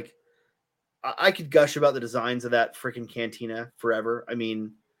everything, like, I could gush about the designs of that freaking cantina forever. I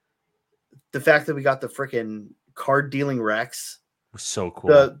mean, the fact that we got the freaking card dealing Rex was so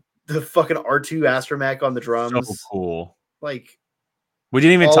cool. The fucking R2 astromech on the drums, so cool. Like, we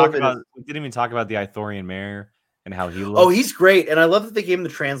didn't even talk about the Ithorian mayor and how he looks. Oh, he's great, and I love that they gave him the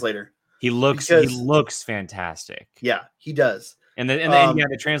translator. He looks fantastic. Yeah, he does. And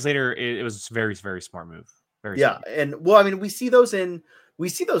the translator, it was very, very smart move. Very smart. And well, I mean, we see those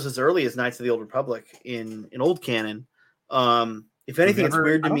as early as Knights of the Old Republic in old canon. If anything, it's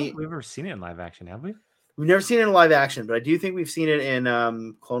weird to me. We've never seen it in live action, have we? We've never seen it in live action, but I do think we've seen it in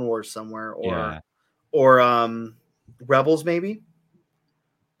Clone Wars somewhere, or Rebels maybe.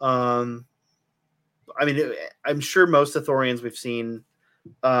 I mean, I'm sure most Ithorians we've seen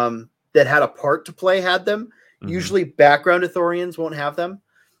that had a part to play had them. Mm-hmm. Usually, background Ithorians won't have them,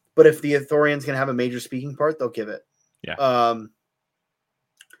 but if the Ithorians can have a major speaking part, they'll give it. Yeah.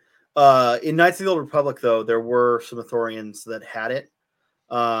 In Knights of the Old Republic, though, there were some Ithorians that had it.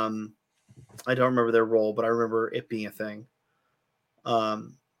 I don't remember their role, but I remember it being a thing.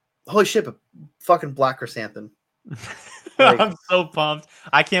 Holy shit, a fucking Black Chrysanthemum. Like, I'm so pumped.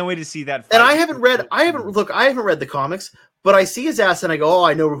 I can't wait to see that. And I haven't read the comics, but I see his ass and I go, oh,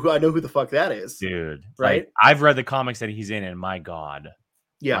 I know who the fuck that is. Dude. Right? Like, I've read the comics that he's in, and my God.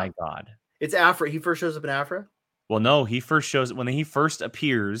 Yeah. My God. It's Afra. He first shows up in Afra? Well, no, when he first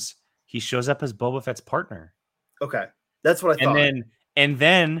appears, he shows up as Boba Fett's partner. Okay. That's what I thought. And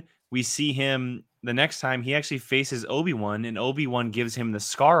then we see him the next time he actually faces Obi-Wan, and Obi-Wan gives him the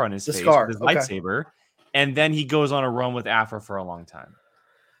scar on his face with his lightsaber. And then he goes on a run with Afra for a long time.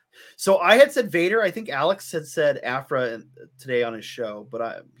 So I had said Vader. I think Alex had said Afra today on his show,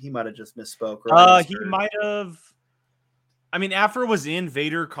 but he might have just misspoke. He might have. I mean, Afra was in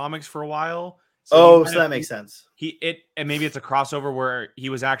Vader comics for a while. So that makes sense. And maybe it's a crossover where he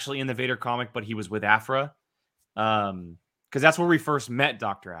was actually in the Vader comic, but he was with Afra. Because that's where we first met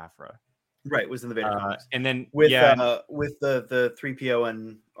Dr. Afra. Right, was in the Vader comics. And then with the 3PO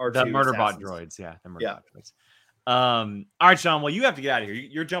and R2 the Murderbot droids, the Murderbot droids. All right, Sean. Well, you have to get out of here.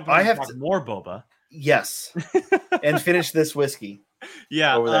 You're jumping. I have to more Boba. Yes, and finish this whiskey.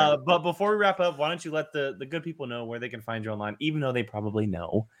 Yeah, but before we wrap up, why don't you let the good people know where they can find you online, even though they probably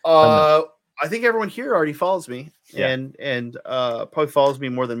know. I think everyone here already follows me, and probably follows me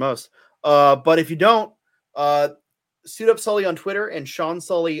more than most. But if you don't, Suit Up Sully on Twitter and Sean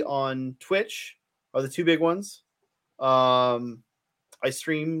Sully on Twitch are the two big ones. I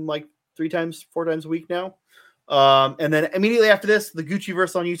stream like 4 times a week now. And then immediately after this, the Gucci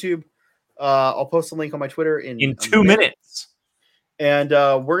verse on YouTube. I'll post a link on my Twitter in 2 minutes. And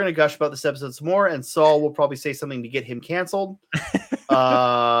we're gonna gush about this episode some more. And Saul will probably say something to get him canceled.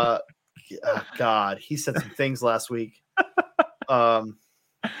 God, he said some things last week. But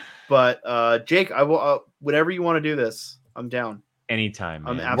Jake, I will. Whenever you want to do this, I'm down. Anytime,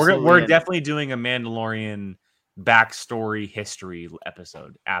 man. We're definitely doing a Mandalorian backstory history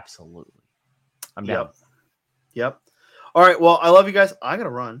episode. Absolutely, I'm down. Yep. All right. Well, I love you guys. I gotta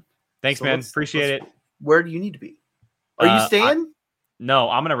run. Thanks, man. Appreciate it. Where do you need to be? Are you staying? No,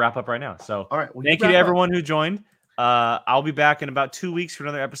 I'm gonna wrap up right now. So, all right. Well, thank you to everyone who joined. I'll be back in about 2 weeks for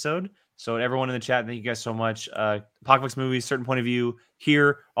another episode. So, everyone in the chat, thank you guys so much. Apocalypse Movies, Certain Point of View,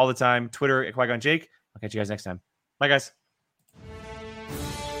 here all the time. Twitter at Qui-Gon Jake. I'll catch you guys next time. Bye, guys.